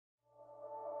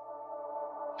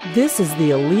This is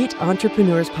the Elite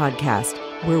Entrepreneurs Podcast,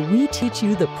 where we teach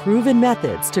you the proven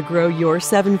methods to grow your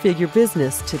seven-figure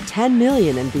business to 10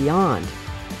 million and beyond.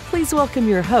 Please welcome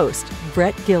your host,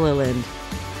 Brett Gilliland.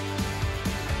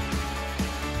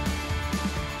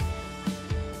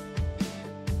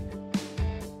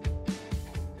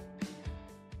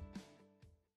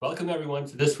 Welcome, everyone,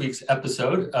 to this week's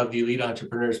episode of the Elite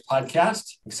Entrepreneurs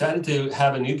Podcast. Excited to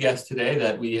have a new guest today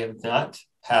that we have not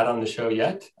had on the show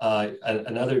yet.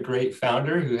 Another great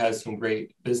founder who has some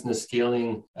great business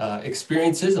scaling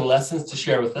experiences and lessons to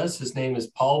share with us. His name is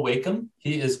Paul Wakim.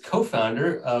 He is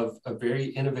co-founder of a very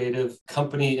innovative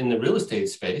company in the real estate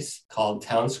space called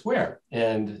TwnSqr,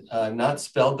 and not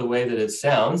spelled the way that it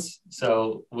sounds.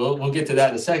 So we'll get to that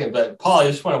in a second. But Paul,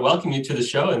 I just want to welcome you to the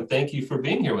show and thank you for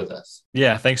being here with us.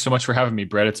 Yeah, thanks so much for having me,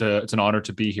 Brett. It's an honor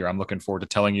to be here. I'm looking forward to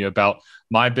telling you about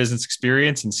my business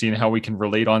experience and seeing how we can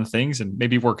relate on things and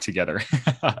maybe work together.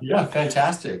 Yeah,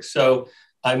 fantastic. So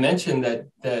I mentioned that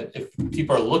if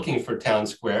people are looking for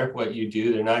TwnSqr, what you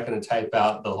do, they're not going to type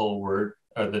out the whole word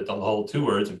or the whole two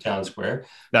words of TwnSqr.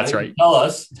 That's right.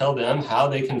 Tell them how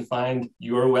they can find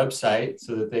your website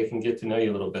so that they can get to know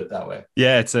you a little bit that way.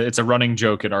 Yeah, it's a running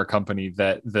joke at our company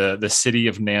that the city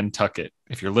of Nantucket,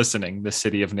 if you're listening, the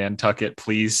city of Nantucket,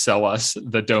 please sell us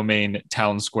the domain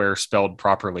TwnSqr spelled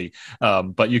properly.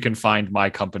 But you can find my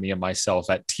company and myself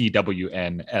at TwnSqr.com.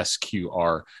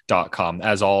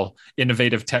 As all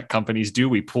innovative tech companies do,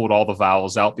 we pulled all the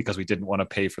vowels out because we didn't want to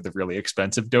pay for the really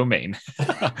expensive domain.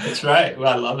 That's right.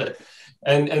 Well, I love it.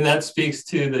 And that speaks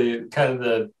to the kind of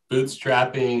the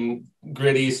bootstrapping,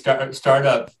 gritty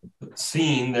startup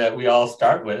scene that we all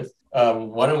start with.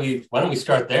 Why don't we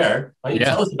start there? Why don't you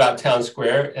tell us about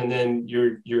TwnSqr and then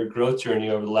your growth journey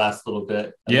over the last little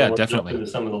bit? Yeah, definitely. Into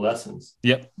some of the lessons.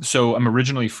 Yep. So I'm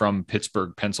originally from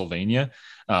Pittsburgh, Pennsylvania.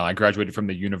 I graduated from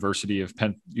the University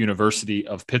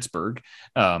of Pittsburgh,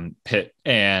 Pitt,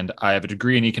 and I have a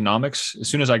degree in economics. As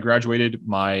soon as I graduated,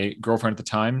 my girlfriend at the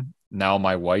time, now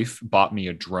my wife, bought me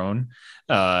a drone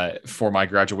for my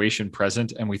graduation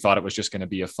present, and we thought it was just going to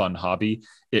be a fun hobby.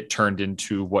 It turned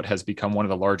into what has become one of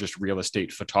the largest real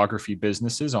estate photography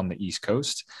businesses on the East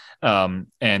Coast.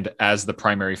 And as the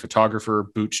primary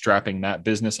photographer bootstrapping that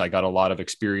business, I got a lot of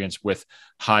experience with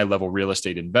high-level real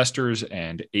estate investors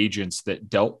and agents that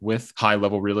dealt with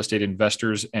high-level real estate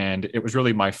investors. And it was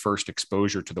really my first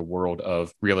exposure to the world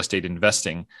of real estate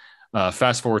investing.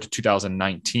 Fast forward to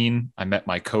 2019, I met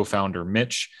my co-founder,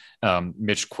 Mitch.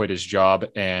 Mitch quit his job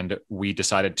and we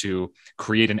decided to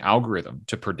create an algorithm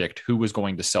to predict who was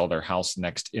going to sell their house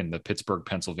next in the Pittsburgh,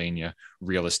 Pennsylvania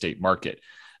real estate market.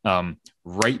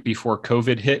 Right before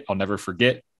COVID hit, I'll never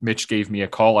forget, Mitch gave me a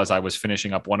call as I was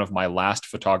finishing up one of my last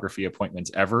photography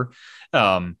appointments ever.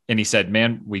 And he said,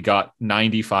 man, we got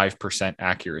 95%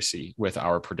 accuracy with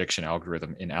our prediction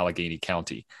algorithm in Allegheny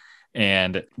County.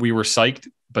 And we were psyched.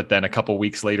 But then a couple of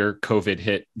weeks later, COVID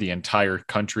hit the entire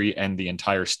country and the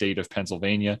entire state of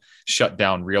Pennsylvania, shut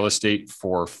down real estate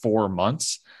for 4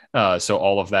 months. So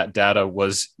all of that data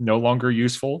was no longer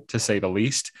useful, to say the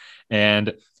least.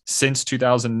 And since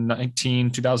 2019,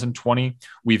 2020,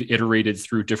 we've iterated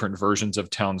through different versions of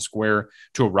TwnSqr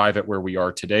to arrive at where we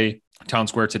are today.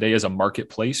 TwnSqr today is a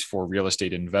marketplace for real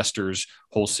estate investors,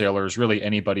 wholesalers, really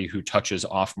anybody who touches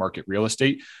off-market real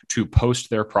estate to post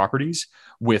their properties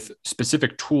with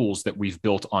specific tools that we've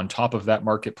built on top of that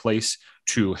marketplace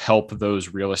to help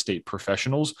those real estate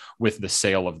professionals with the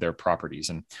sale of their properties.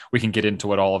 And we can get into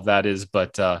what all of that is,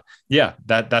 but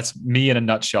that's me in a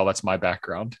nutshell. That's my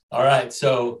background. All right.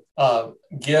 So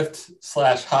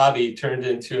gift/hobby turned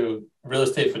into real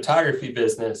estate photography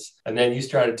business. And then you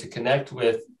started to connect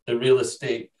with the real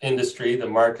estate industry, the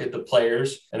market, the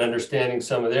players, and understanding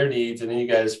some of their needs. And then you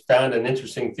guys found an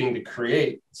interesting thing to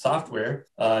create, software.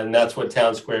 And that's what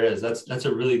TwnSqr is. That's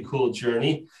a really cool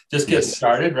journey. Just getting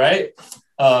started, right?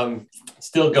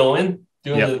 Still going,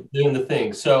 doing the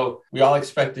thing. So we all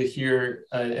expect to hear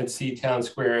and see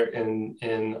TwnSqr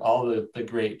in all the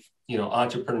great,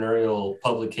 entrepreneurial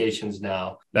publications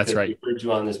now. That's right. We heard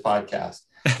you on this podcast.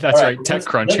 That's right.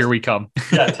 TechCrunch, here we come.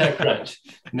 Yeah, TechCrunch.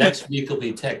 Next week will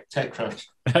be TechCrunch.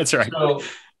 That's right. So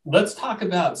let's talk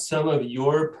about some of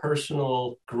your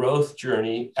personal growth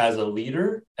journey as a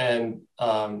leader. And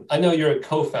I know you're a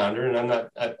co-founder, and I'm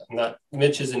not.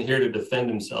 Mitch isn't here to defend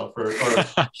himself or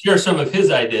share some of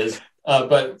his ideas.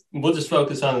 But we'll just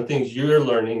focus on the things you're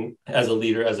learning as a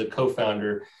leader, as a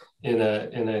co-founder in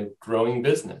a growing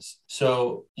business.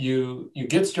 So you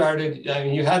get started. I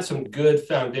mean, you had some good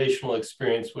foundational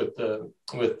experience with the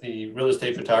real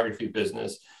estate photography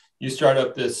business. You start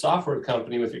up this software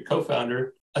company with your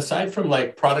co-founder, aside from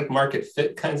like product market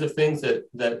fit kinds of things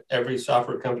that every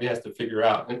software company has to figure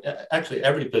out, and actually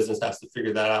every business has to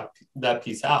figure that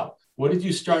piece out. What did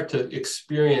you start to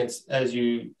experience as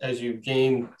you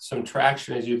gained some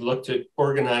traction, as you looked to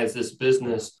organize this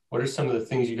business? What are some of the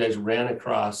things you guys ran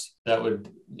across that would,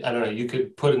 I don't know, you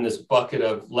could put in this bucket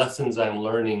of lessons I'm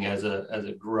learning as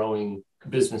a growing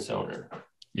business owner?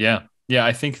 Yeah. Yeah,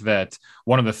 I think that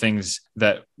one of the things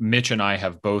that Mitch and I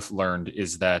have both learned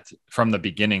is that from the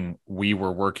beginning, we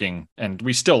were working, and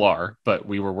we still are, but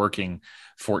we were working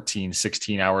 14,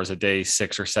 16 hours a day,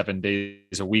 6 or 7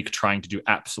 days a week, trying to do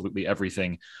absolutely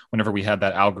everything. Whenever we had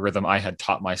that algorithm, I had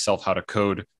taught myself how to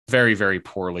code very, very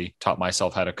poorly, taught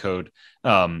myself how to code.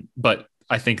 But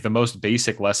I think the most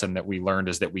basic lesson that we learned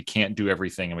is that we can't do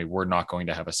everything, and we were not going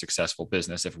to have a successful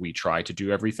business if we try to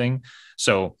do everything.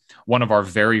 So one of our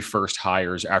very first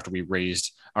hires after we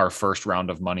raised our first round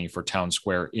of money for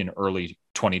TwnSqr in early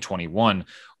 2021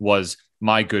 was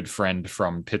my good friend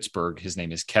from Pittsburgh. His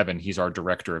name is Kevin. He's our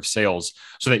director of sales,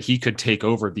 so that he could take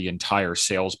over the entire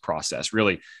sales process.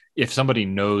 Really, if somebody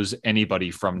knows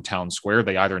anybody from TwnSqr,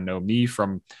 they either know me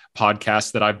from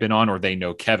podcasts that I've been on, or they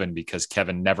know Kevin, because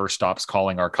Kevin never stops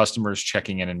calling our customers,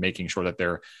 checking in and making sure that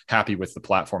they're happy with the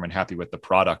platform and happy with the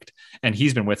product. And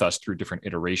he's been with us through different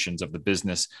iterations of the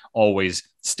business, always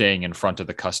staying in front of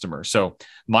the customer. So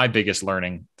my biggest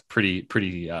learning, pretty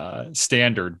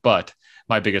standard, but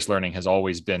my biggest learning has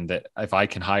always been that if I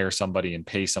can hire somebody and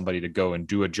pay somebody to go and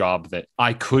do a job that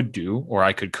I could do, or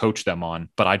I could coach them on,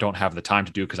 but I don't have the time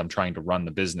to do because I'm trying to run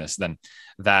the business, then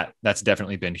that's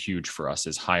definitely been huge for us,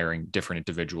 is hiring different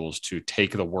individuals to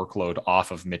take the workload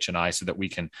off of Mitch and I, so that we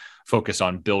can focus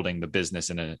on building the business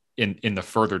in the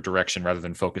further direction, rather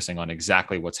than focusing on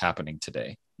exactly what's happening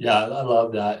today. Yeah, I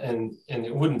love that. And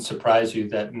it wouldn't surprise you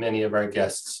that many of our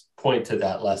guests point to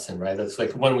that lesson, right? That's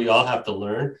like one we all have to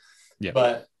learn. Yeah.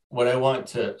 But what I want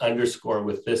to underscore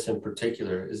with this in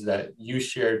particular is that you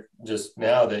shared just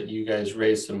now that you guys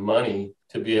raised some money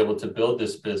to be able to build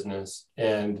this business.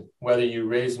 And whether you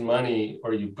raise money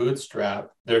or you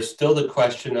bootstrap, there's still the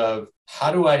question of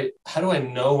how do I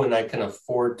know when I can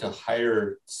afford to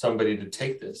hire somebody to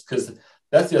take this? Because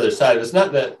that's the other side. It's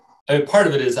not that, I mean, part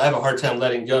of it is I have a hard time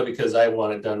letting go because I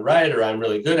want it done right, or I'm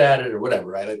really good at it, or whatever,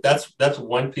 right? Like that's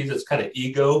one piece that's kind of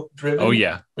ego driven. Oh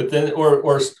yeah. But then,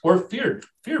 or fear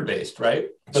based, right?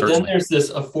 But certainly. Then there's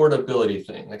this affordability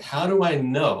thing. Like, how do I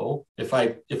know if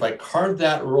I carve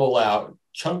that roll out,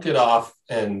 chunk it off,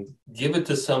 and give it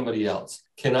to somebody else?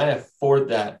 Can I afford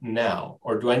that now,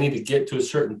 or do I need to get to a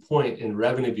certain point in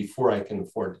revenue before I can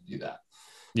afford to do that?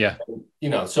 Yeah. And,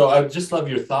 so I just love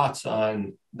your thoughts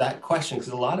on that question,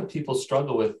 because a lot of people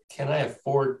struggle with, can I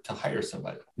afford to hire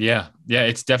somebody? Yeah. Yeah.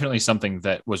 It's definitely something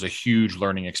that was a huge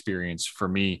learning experience for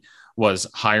me, was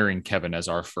hiring Kevin as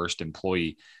our first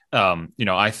employee.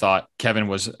 I thought Kevin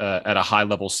was at a high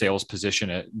level sales position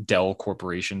at Dell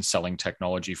Corporation, selling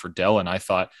technology for Dell. And I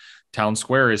thought,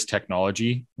 TwnSqr is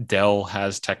technology. Dell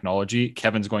has technology.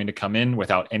 Kevin's going to come in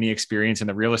without any experience in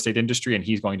the real estate industry, and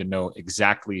he's going to know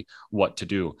exactly what to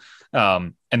do.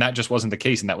 And that just wasn't the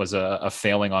case. And that was a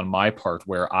failing on my part,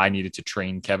 where I needed to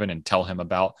train Kevin and tell him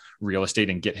about real estate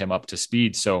and get him up to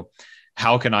speed. So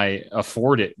how can I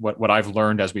afford it? What I've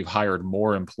learned as we've hired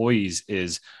more employees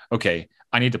is, okay,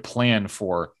 I need to plan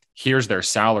for, here's their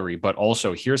salary, but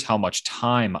also here's how much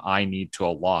time I need to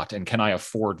allot. And can I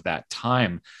afford that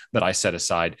time that I set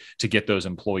aside to get those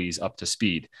employees up to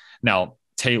speed? Now,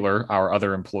 Taylor, our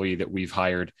other employee that we've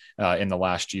hired in the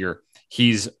last year,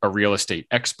 he's a real estate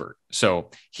expert.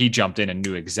 So he jumped in and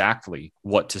knew exactly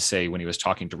what to say when he was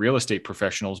talking to real estate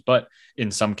professionals. But in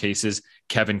some cases,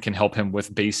 Kevin can help him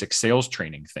with basic sales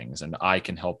training things, and I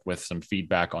can help with some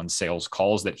feedback on sales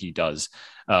calls that he does.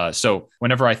 So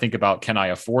whenever I think about, can I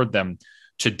afford them?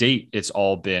 To date, it's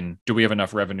all been, do we have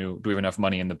enough revenue? Do we have enough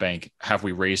money in the bank? Have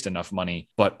we raised enough money?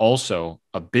 But also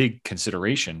a big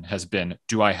consideration has been,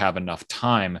 do I have enough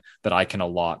time that I can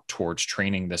allot towards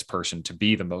training this person to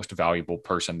be the most valuable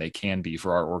person they can be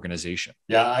for our organization?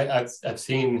 Yeah, I've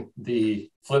seen the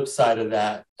flip side of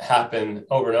that happen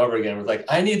over and over again. It's like,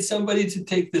 I need somebody to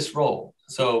take this role.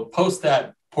 So post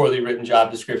that poorly written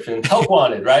job description, help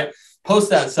wanted, right?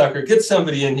 Post that sucker, get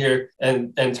somebody in here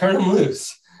and turn them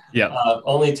loose. Yeah.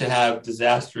 Only to have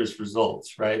disastrous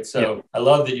results, right? So I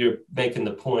love that you're making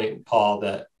the point, Paul,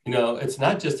 that, it's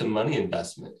not just a money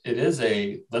investment. It is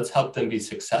let's help them be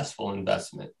successful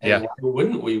investment. And why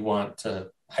wouldn't we want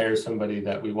to hire somebody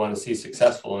that we want to see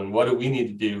successful, and what do we need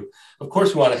to do? Of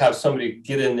course, we want to have somebody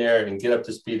get in there and get up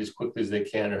to speed as quickly as they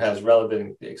can or has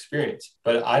relevant experience.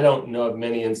 But I don't know of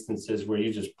many instances where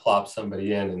you just plop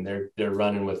somebody in and they're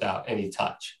running without any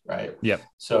touch, right? Yeah.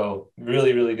 So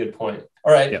really, really good point.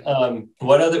 All right. Yep.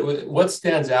 What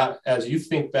stands out as you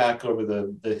think back over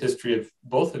the history of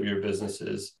both of your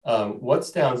businesses? What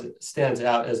stands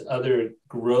out as other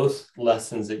growth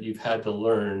lessons that you've had to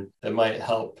learn that might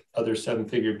help other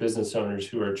seven-figure business owners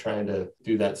who are trying to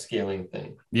do that scaling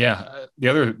thing? Yeah. The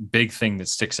other big thing that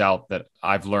sticks out that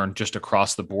I've learned just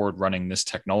across the board running this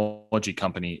technology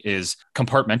company is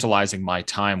compartmentalizing my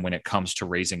time when it comes to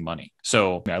raising money.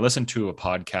 So I listened to a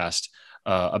podcast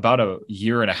about a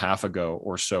year and a half ago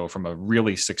or so from a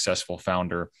really successful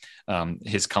founder.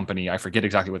 His company, I forget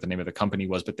exactly what the name of the company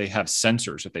was, but they have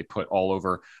sensors that they put all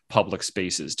over public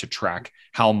spaces to track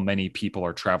how many people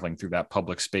are traveling through that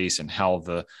public space and how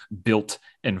the built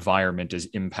environment is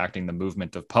impacting the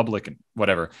movement of public and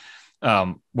whatever.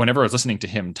 Whenever I was listening to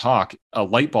him talk, a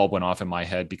light bulb went off in my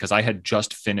head because I had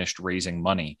just finished raising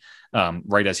money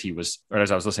right as I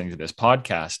was listening to this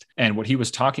podcast. And what he was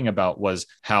talking about was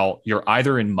how you're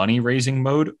either in money raising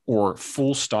mode or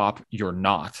full stop, you're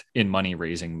not in money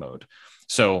raising mode.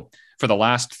 So for the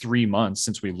last 3 months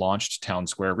since we launched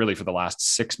TwnSqr, really for the last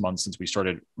 6 months since we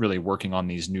started really working on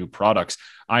these new products,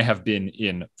 I have been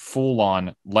in full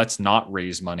on, let's not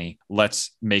raise money,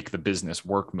 let's make the business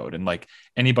work mode. And like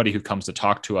anybody who comes to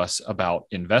talk to us about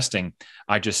investing,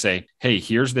 I just say, hey,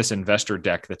 here's this investor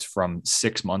deck that's from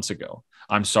 6 months ago.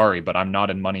 I'm sorry, but I'm not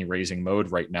in money raising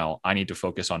mode right now. I need to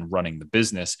focus on running the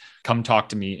business. Come talk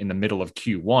to me in the middle of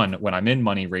Q1 when I'm in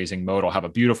money raising mode. I'll have a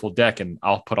beautiful deck and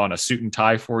I'll put on a suit and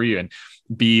tie for you and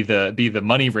be the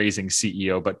money raising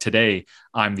CEO. But today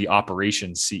I'm the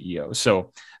operations CEO.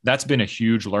 So that's been a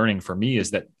huge learning for me,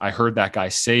 is that I heard that guy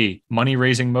say money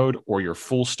raising mode or you're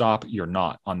full stop, you're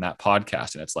not, on that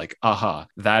podcast. And it's like, aha,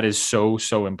 that is so,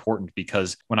 so important,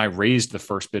 because when I raised the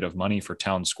first bit of money for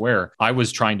TwnSqr, I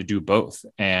was trying to do both.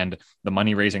 And the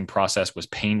money raising process was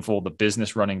painful. The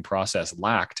business running process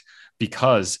lacked,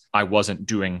 because I wasn't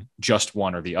doing just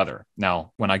one or the other.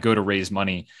 Now, when I go to raise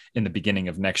money in the beginning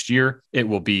of next year, it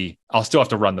will be, I'll still have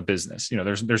to run the business.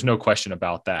 There's no question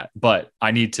about that. But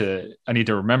I need to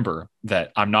remember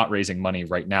that I'm not raising money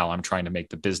right now. I'm trying to make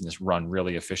the business run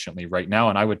really efficiently right now.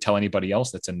 And I would tell anybody else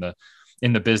that's in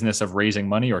the business of raising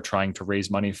money or trying to raise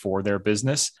money for their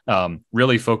business,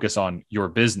 really focus on your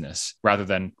business rather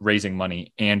than raising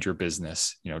money and your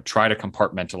business. Try to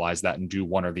compartmentalize that and do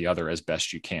one or the other as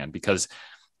best you can, because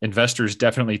investors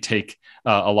definitely take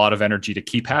a lot of energy to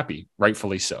keep happy,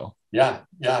 rightfully so. Yeah,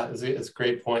 it's a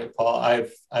great point, Paul.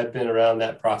 I've been around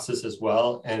that process as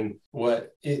well. And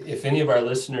if any of our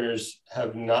listeners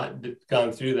have not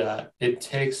gone through that, it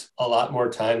takes a lot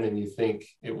more time than you think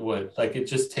it would. Like, it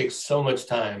just takes so much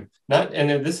time.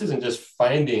 And this isn't just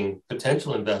finding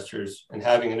potential investors and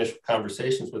having initial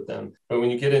conversations with them, but when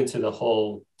you get into the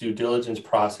whole due diligence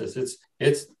process,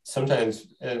 it's sometimes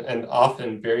and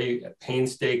often very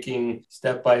painstaking,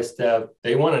 step by step.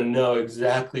 They want to know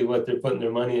exactly what they're putting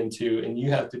their money into, and you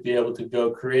have to be able to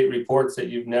go create reports that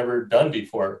you've never done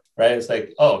before, right? It's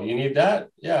like, oh, you need that?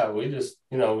 Yeah, we just,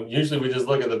 usually we just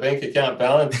look at the bank account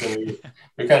balance and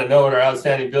we kind of know what our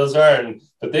outstanding bills are,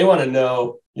 but they want to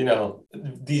know,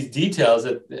 these details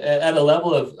at a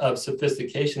level of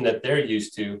sophistication that they're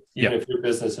used to, even if your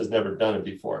business has never done it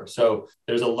before. So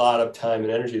there's a lot of time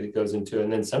and energy that goes into it.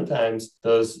 And then sometimes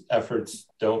those efforts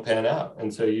don't pan out.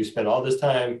 And so you spend all this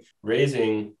time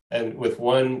raising and with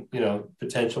one,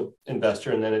 potential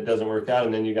investor, and then it doesn't work out.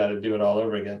 And then you got to do it all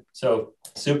over again. So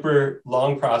super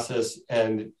long process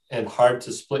and hard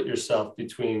to split yourself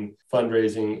between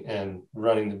fundraising and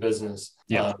running the business.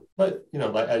 Yeah. But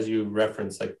like as you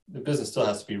referenced, like the business still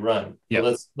has to be run. Yeah.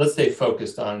 So let's stay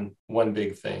focused on one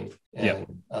big thing.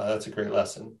 And that's a great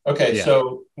lesson. Okay. Yeah.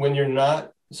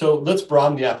 So let's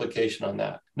broaden the application on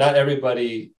that. Not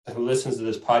everybody who listens to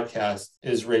this podcast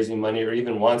is raising money or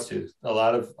even wants to. A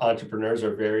lot of entrepreneurs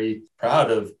are very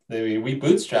proud of, we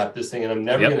bootstrap this thing and I'm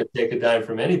never going to take a dime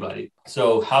from anybody.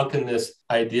 So how can this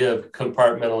idea of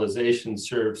compartmentalization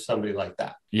serve somebody like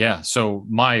that? Yeah. So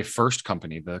my first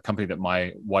company, the company that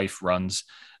my wife runs,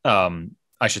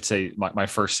 I should say my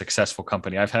first successful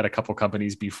company. I've had a couple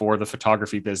companies before the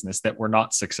photography business that were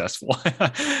not successful.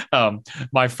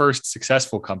 My first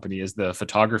successful company is the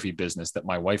photography business that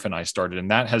my wife and I started, and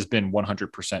that has been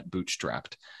 100%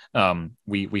 bootstrapped.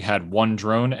 We had one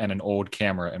drone and an old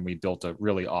camera, and we built a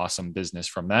really awesome business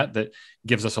from that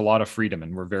gives us a lot of freedom,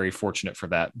 and we're very fortunate for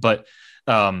that. But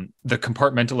the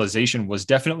compartmentalization was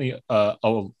definitely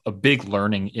a big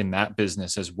learning in that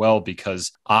business as well,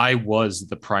 because I was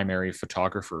the primary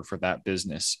photographer for that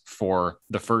business for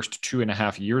the first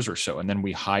 2.5 years or so. And then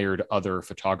we hired other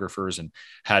photographers and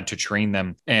had to train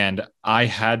them. And I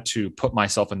had to put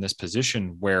myself in this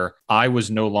position where I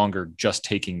was no longer just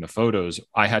taking the photos.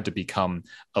 I had to become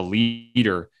a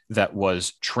leader that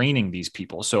was training these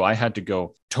people. So I had to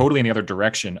go totally in the other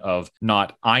direction of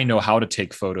not, I know how to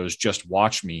take photos, just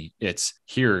watch me. It's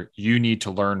here, you need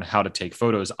to learn how to take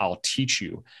photos. I'll teach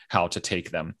you how to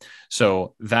take them.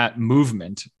 So that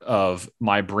movement of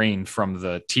my brain from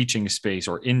the teaching space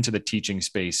or into the teaching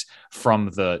space from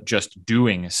the just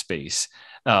doing space,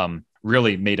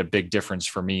 really made a big difference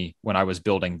for me when I was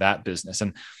building that business.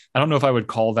 And I don't know if I would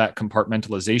call that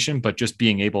compartmentalization, but just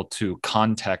being able to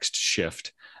context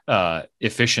shift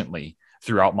efficiently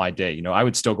throughout my day. I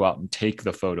would still go out and take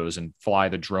the photos and fly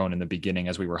the drone in the beginning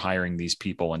as we were hiring these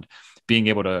people, and being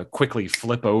able to quickly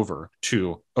flip over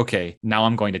to, okay, now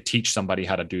I'm going to teach somebody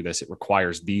how to do this. It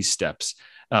requires these steps.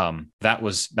 That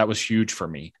was huge for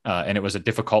me. And it was a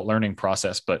difficult learning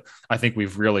process, but I think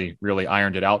we've really, really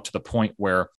ironed it out to the point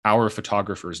where our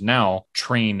photographers now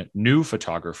train new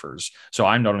photographers. So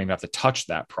I don't even have to touch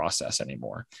that process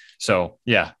anymore. So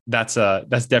yeah, that's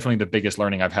definitely the biggest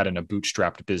learning I've had in a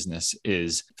bootstrapped business,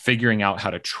 is figuring out how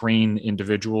to train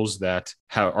individuals that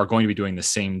are going to be doing the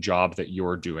same job that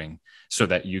you're doing, so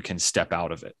that you can step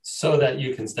out of it.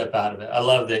 I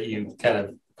love that you kind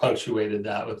of punctuated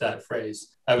that with that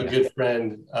phrase. I have a good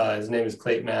friend, his name is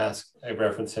Clayton Mask. I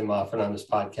reference him often on this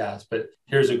podcast, but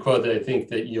here's a quote that I think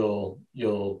that you'll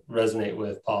resonate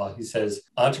with, Paul. He says,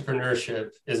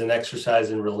 entrepreneurship is an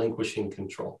exercise in relinquishing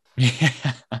control.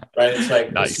 Right? It's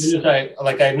like, nice. As soon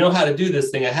as I know how to do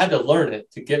this thing, I had to learn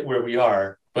it to get where we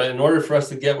are. But in order for us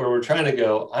to get where we're trying to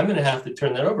go, I'm going to have to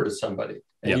turn that over to somebody.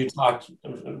 And you talked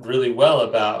really well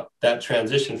about that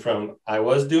transition from I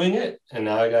was doing it, and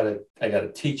now I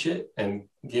gotta teach it and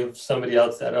give somebody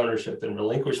else that ownership and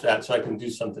relinquish that so I can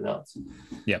do something else.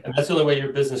 Yeah. And that's the only way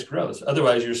your business grows.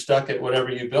 Otherwise, you're stuck at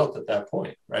whatever you built at that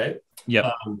point, right?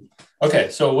 Yeah. Okay.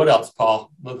 So what else,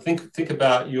 Paul? Well, think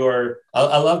about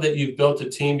I love that you've built a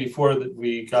team. Before that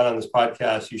we got on this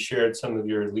podcast, you shared some of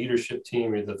your leadership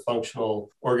team or the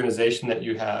functional organization that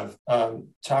you have.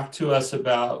 Talk to us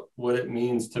about what it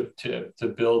means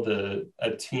to build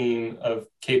a team of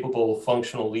capable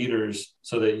functional leaders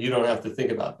so that you don't have to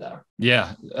think about that.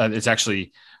 Yeah. It's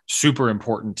actually super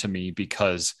important to me,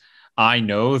 because I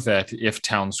know that if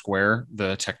TwnSqr,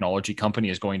 the technology company,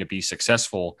 is going to be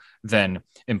successful, then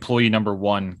employee number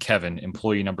 1, Kevin,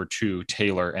 employee number 2,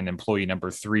 Taylor, and employee number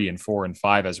 3 and 4 and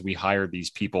 5, as we hire these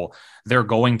people, they're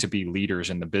going to be leaders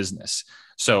in the business.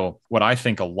 So what I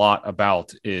think a lot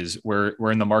about is we're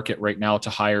in the market right now to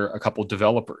hire a couple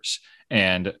developers.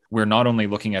 And we're not only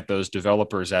looking at those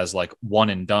developers as like one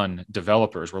and done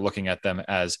developers, we're looking at them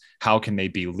as how can they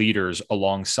be leaders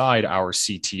alongside our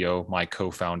CTO, my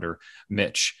co-founder,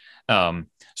 Mitch.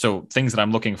 So things that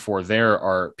I'm looking for there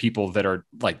are people that are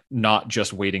like not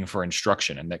just waiting for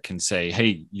instruction, and that can say,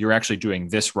 hey, you're actually doing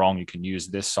this wrong. You can use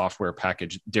this software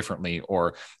package differently,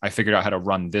 or I figured out how to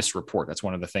run this report. That's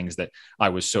one of the things that I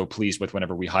was so pleased with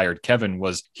whenever we hired Kevin,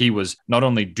 was he was not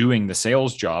only doing the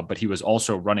sales job, but he was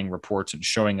also running reports and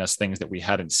showing us things that we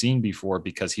hadn't seen before,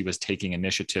 because he was taking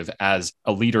initiative as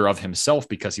a leader of himself,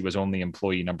 because he was only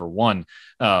employee number 1.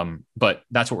 But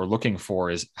that's what we're looking for,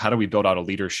 is how do we build out a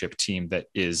leadership team that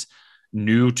is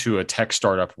new to a tech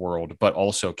startup world, but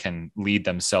also can lead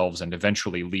themselves and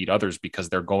eventually lead others, because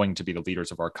they're going to be the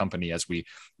leaders of our company as we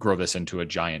grow this into a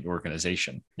giant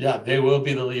organization. Yeah, they will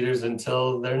be the leaders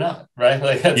until they're not, right?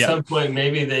 Like at some point,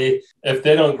 maybe if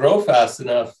they don't grow fast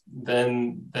enough,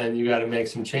 then you got to make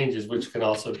some changes, which can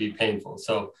also be painful.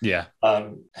 So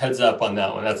heads up on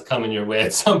that one. That's coming your way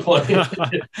at some point. You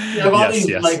have all these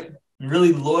like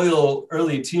really loyal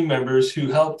early team members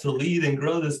who help to lead and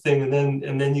grow this thing,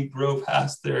 and then you grow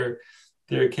past their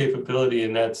capability,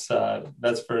 and that's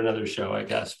for another show, I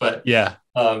guess. But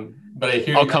but I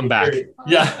hear I'll come back.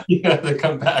 You have to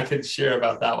come back and share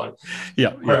about that one.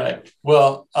 All right.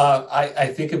 Well, I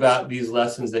think about these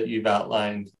lessons that you've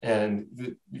outlined,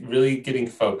 and really getting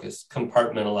focused,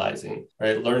 compartmentalizing,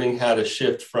 right? Learning how to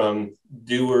shift from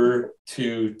doer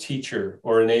to teacher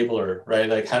or enabler, right?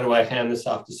 Like, how do I hand this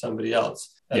off to somebody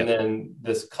else? And then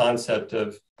this concept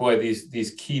of, boy,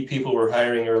 these key people we're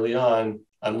hiring early on,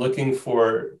 I'm looking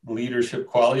for leadership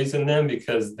qualities in them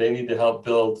because they need to help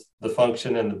build the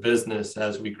function and the business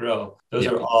as we grow. Those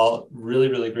are all really,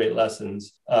 really great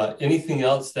lessons. Anything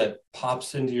else that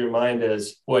pops into your mind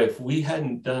as, boy, if we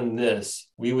hadn't done this,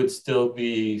 we would still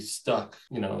be stuck,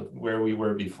 where we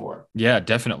were before? Yeah,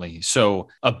 definitely. So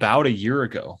about a year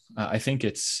ago, I think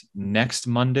it's next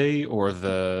Monday or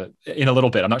in a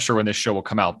little bit, I'm not sure when this show will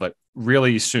come out, but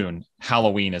really soon,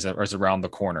 Halloween is around the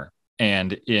corner.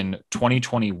 And in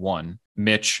 2021,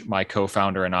 Mitch, my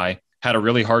co-founder, and I had a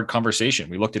really hard conversation.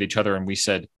 We looked at each other and we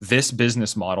said, this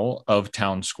business model of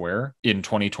TwnSqr in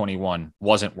 2021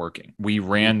 wasn't working. We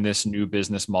ran this new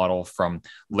business model from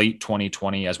late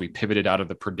 2020 as we pivoted out of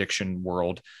the prediction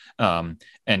world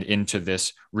and into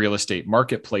this real estate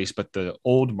marketplace. But the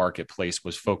old marketplace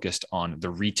was focused on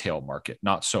the retail market,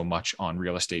 not so much on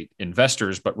real estate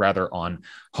investors, but rather on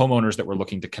homeowners that were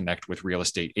looking to connect with real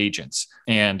estate agents.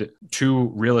 And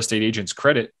to real estate agents'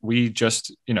 credit, we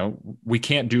just, we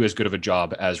can't do as good of a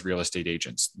job as real estate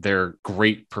agents. They're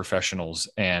great professionals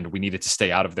and we needed to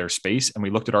stay out of their space. And we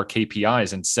looked at our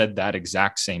KPIs and said that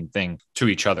exact same thing to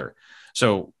each other.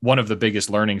 So one of the biggest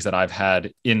learnings that I've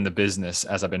had in the business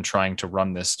as I've been trying to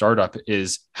run this startup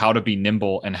is how to be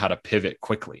nimble and how to pivot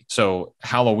quickly. So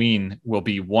Halloween will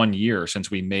be 1 year since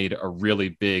we made a really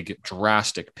big,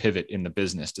 drastic pivot in the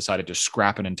business, decided to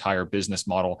scrap an entire business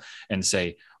model and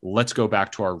say, let's go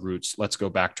back to our roots. Let's go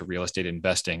back to real estate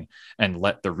investing and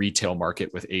let the retail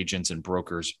market with agents and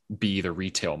brokers be the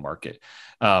retail market.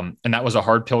 And that was a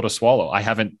hard pill to swallow. I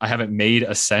haven't made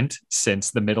a cent since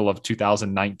the middle of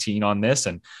 2019 on this,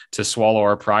 and to swallow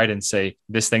our pride and say,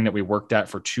 this thing that we worked at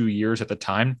for 2 years at the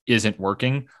time isn't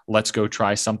working. Let's go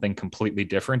try something completely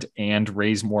different and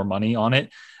raise more money on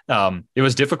it. It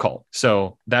was difficult.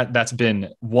 So that's been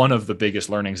one of the biggest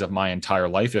learnings of my entire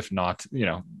life, if not,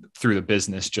 through the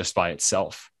business just by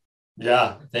itself.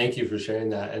 Yeah. Thank you for sharing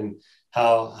that. And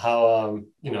how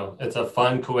it's a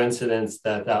fun coincidence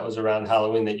that was around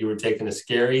Halloween, that you were taking a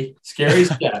scary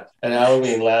step at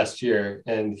Halloween last year.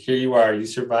 And here you are, you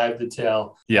survived the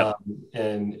tail. Yeah.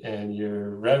 And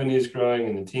your revenue's growing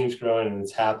and the team's growing and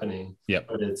it's happening. Yeah.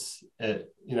 But in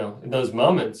those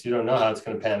moments, you don't know how it's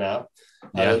going to pan out.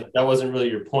 Yeah. That wasn't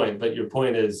really your point, but your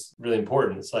point is really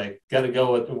important. It's like, got to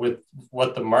go with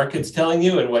what the market's telling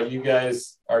you and what you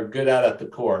guys are good at the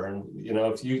core. And,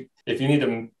 if you need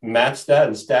to match that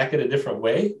and stack it a different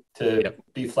way to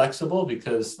be flexible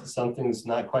because something's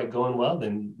not quite going well,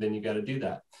 then you got to do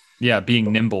that. Yeah,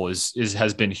 being nimble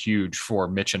has been huge for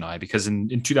Mitch and I, because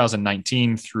in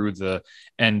 2019 through the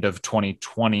end of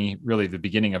 2020, really the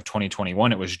beginning of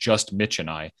 2021, it was just Mitch and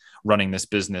I running this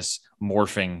business,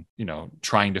 morphing,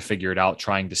 trying to figure it out,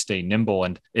 trying to stay nimble.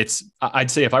 And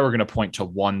I'd say if I were going to point to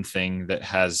one thing that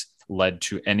has led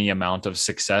to any amount of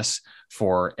success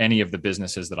for any of the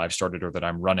businesses that I've started or that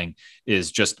I'm running,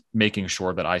 is just making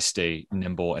sure that I stay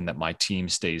nimble and that my team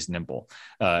stays nimble.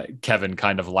 Kevin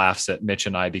kind of laughs at Mitch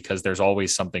and I because there's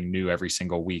always something new every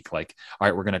single week. Like, all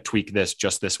right, we're going to tweak this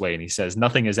just this way. And he says,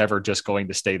 nothing is ever just going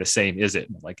to stay the same, is it?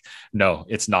 Like, no,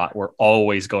 it's not. We're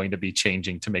always going to be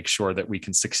changing to make sure that we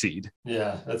can succeed.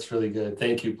 Yeah, that's really good.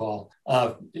 Thank you, Paul.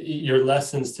 Your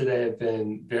lessons today have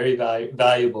been very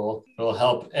valuable. It will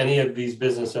help any of these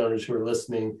business owners who are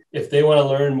listening. If they want to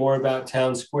learn more about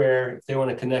TwnSqr, if they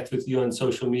want to connect with you on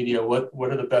social media, what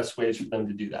are the best ways for them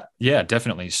to do that? Yeah,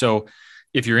 definitely. So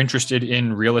if you're interested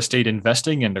in real estate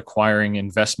investing and acquiring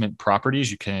investment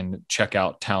properties, you can check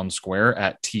out TwnSqr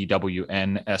at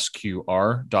TwnSqr.com.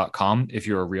 If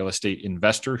you're a real estate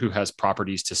investor who has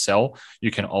properties to sell,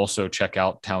 you can also check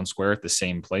out TwnSqr at the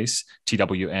same place,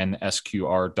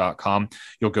 TwnSqr.com.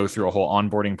 You'll go through a whole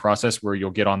onboarding process where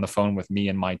you'll get on the phone with me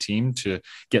and my team to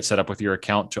get set up with your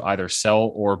account to either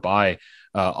sell or buy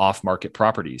off-market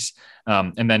properties.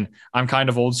 And then I'm kind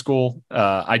of old school.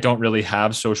 I don't really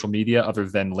have social media other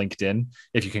than LinkedIn.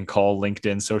 If you can call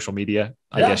LinkedIn social media,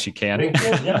 I guess you can.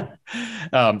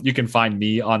 LinkedIn, you can find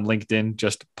me on LinkedIn,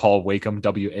 just Paul Wakim,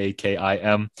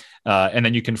 Wakim. And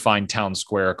then you can find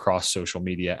TwnSqr across social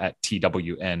media at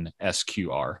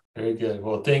TwnSqr. Very good.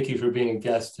 Well, thank you for being a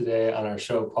guest today on our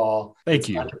show, Paul. Thank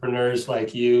you. Entrepreneurs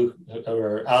like you who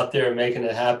are out there making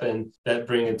it happen that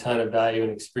bring a ton of value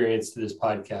and experience to this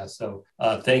podcast. So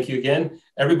thank you again.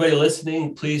 Everybody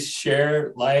listening, please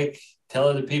share, tell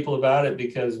other people about it,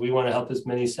 because we want to help as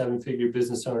many seven-figure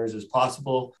business owners as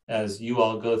possible as you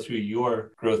all go through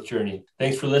your growth journey.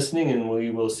 Thanks for listening, and we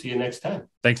will see you next time.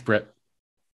 Thanks, Brett.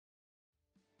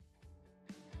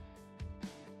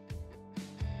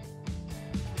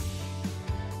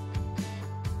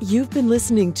 You've been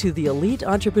listening to the Elite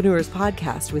Entrepreneurs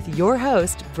Podcast with your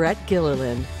host, Brett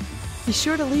Gilliland. Be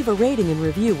sure to leave a rating and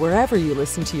review wherever you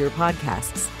listen to your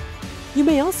podcasts. You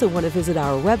may also want to visit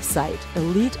our website,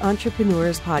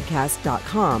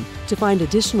 eliteentrepreneurspodcast.com, to find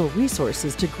additional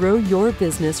resources to grow your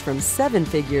business from 7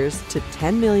 figures to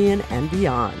 10 million and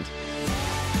beyond.